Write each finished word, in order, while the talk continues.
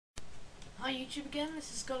Hi YouTube again,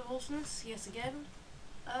 this is GodOfAwsomeness, yes again,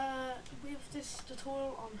 with this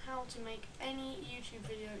tutorial on how to make any YouTube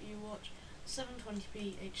video you watch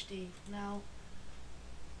 720p HD. Now,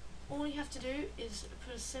 all you have to do is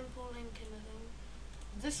put a simple link in the thing.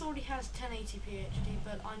 This already has 1080p HD,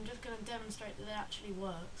 but I'm just going to demonstrate that it actually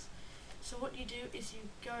works. So what you do is you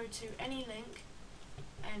go to any link,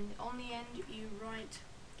 and on the end you write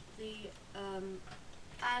the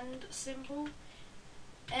and symbol,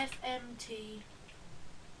 FMT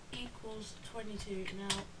equals 22.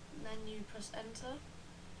 Now, then you press enter,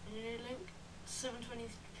 and your new link,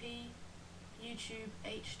 720p YouTube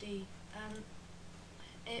HD, and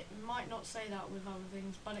it might not say that with other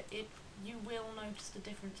things, but you will notice the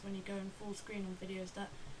difference when you go in full screen on videos that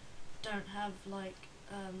don't have like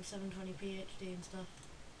 720p HD and stuff.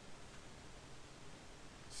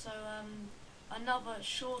 So another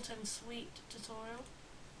short and sweet tutorial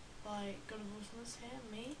by GodOfAwsomeness here,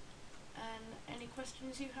 me. And any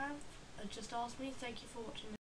questions you have, just ask me. Thank you for watching.